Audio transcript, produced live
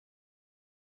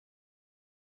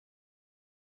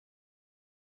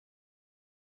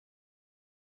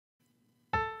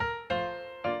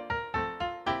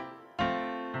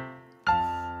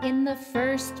In the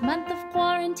first month of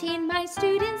quarantine, my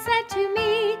students said to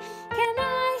me, "Can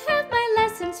I have my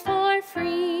lessons for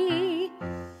free?"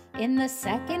 In the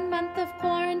second month of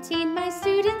quarantine, my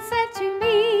students said to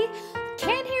me,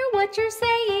 "Can't hear what you're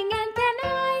saying, and can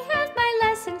I have my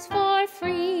lessons for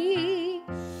free?"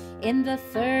 In the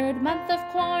third month of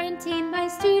quarantine, my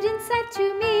students said to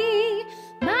me,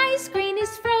 "My screen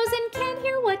is frozen, can't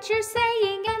hear what you're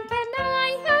saying, and can I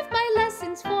have my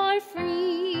lessons for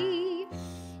free?"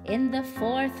 In the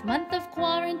fourth month of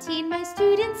quarantine, my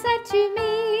students said to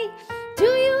me, "Do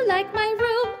you like my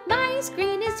room? My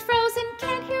screen is frozen,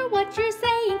 can't hear what you're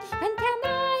saying, and can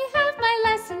I have my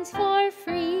lessons for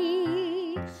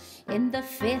free?" In the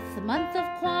fifth month of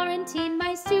quarantine,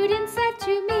 my students said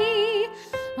to me,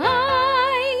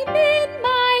 "I'm in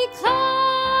my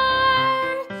car.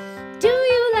 Do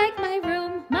you like my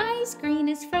room? My screen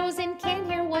is frozen, can't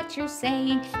hear what you're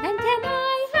saying, and can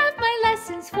I have my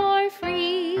lessons for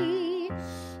free?"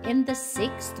 In the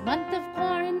sixth month of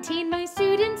quarantine, my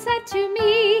students said to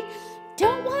me,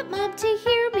 "Don't want mom to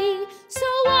hear me, so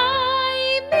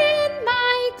I'm in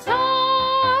my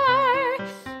car.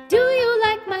 Do you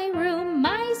like my room?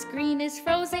 My screen is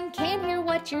frozen, can't hear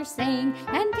what you're saying,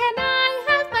 and can I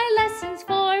have my lessons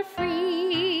for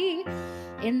free?"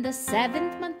 In the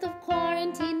seventh month of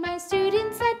quarantine, my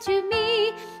students said to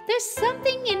me, "There's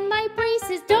something in my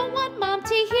braces, don't want mom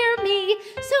to hear me,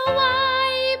 so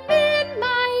I'm in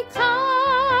my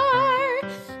car.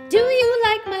 Do you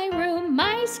like my room?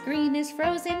 My screen is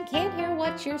frozen, can't hear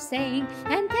what you're saying,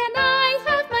 and can I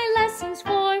have my lessons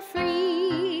for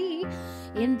free?"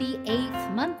 In the eighth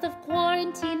month of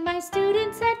quarantine, my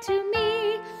students said to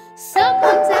me,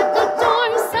 "Someone's at the door,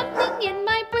 something in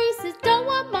my braces, don't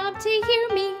want mom to hear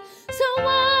me, so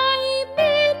I'm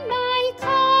in my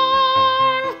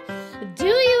car.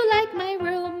 Do you like my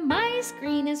room? My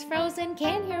screen is frozen,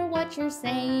 can't hear what you're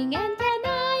saying, and can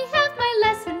I have my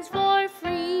lessons for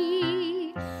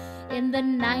free?" In the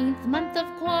ninth month of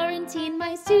quarantine,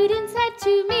 my students said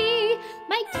to me,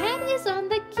 "My cat is on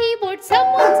the keyboard,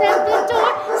 someone's at the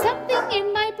door, something in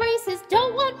my braces,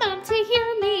 don't want mom to hear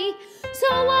me, so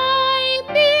I'm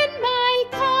in my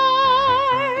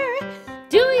car.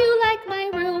 Do you like my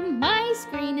room? My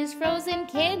screen is frozen,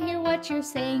 can't hear what you're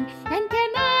saying, and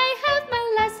can I have my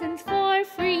lessons for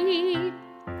free?"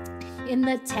 In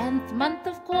the 10th month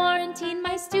of quarantine,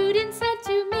 my students said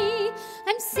to me,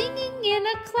 "I'm singing in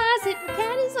a closet,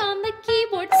 cat is on the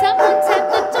keyboard, someone's at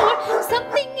the door,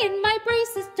 something in my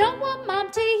braces, don't want mom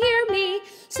to hear me,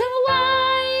 so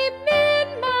I'm in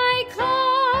my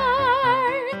car.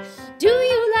 Do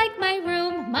you like my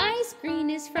room? My screen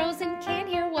is frozen, can't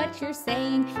hear what you're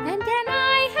saying, and can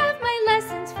I have my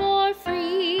lessons for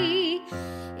free?"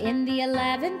 In the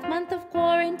 11th month of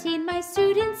quarantine, my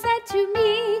students said to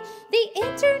me, "The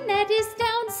internet is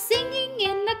down, singing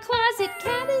in the closet,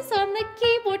 cat is on the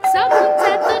keyboard, someone's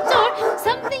at the door,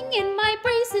 something in my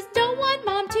braces, don't want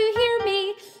mom to hear me,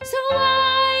 so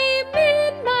I'm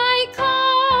in my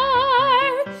car.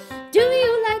 Do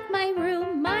you like my room?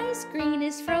 My screen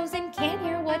is frozen, can't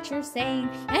hear what you're saying,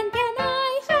 and can I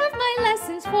have my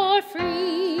lessons for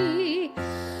free?"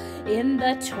 In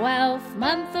the 12th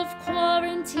month of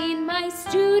quarantine, my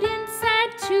students said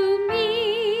to me,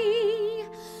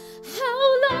 "How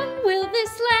long will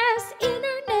this last?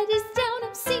 Internet is down,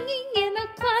 I'm singing in a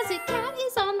closet, cat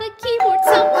is on the keyboard,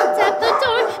 someone's at the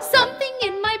door, something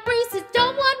in my braces,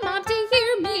 don't want mom to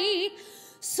hear me,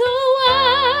 so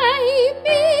I'm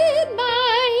in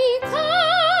my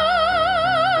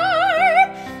car.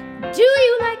 Do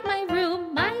you like my room?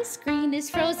 My screen is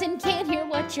frozen, can't hear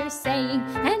what you're saying,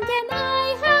 and can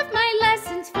I have my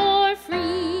lessons for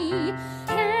free?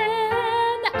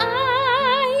 Can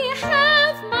I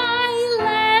have my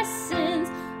lessons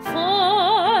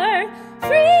for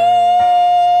free?"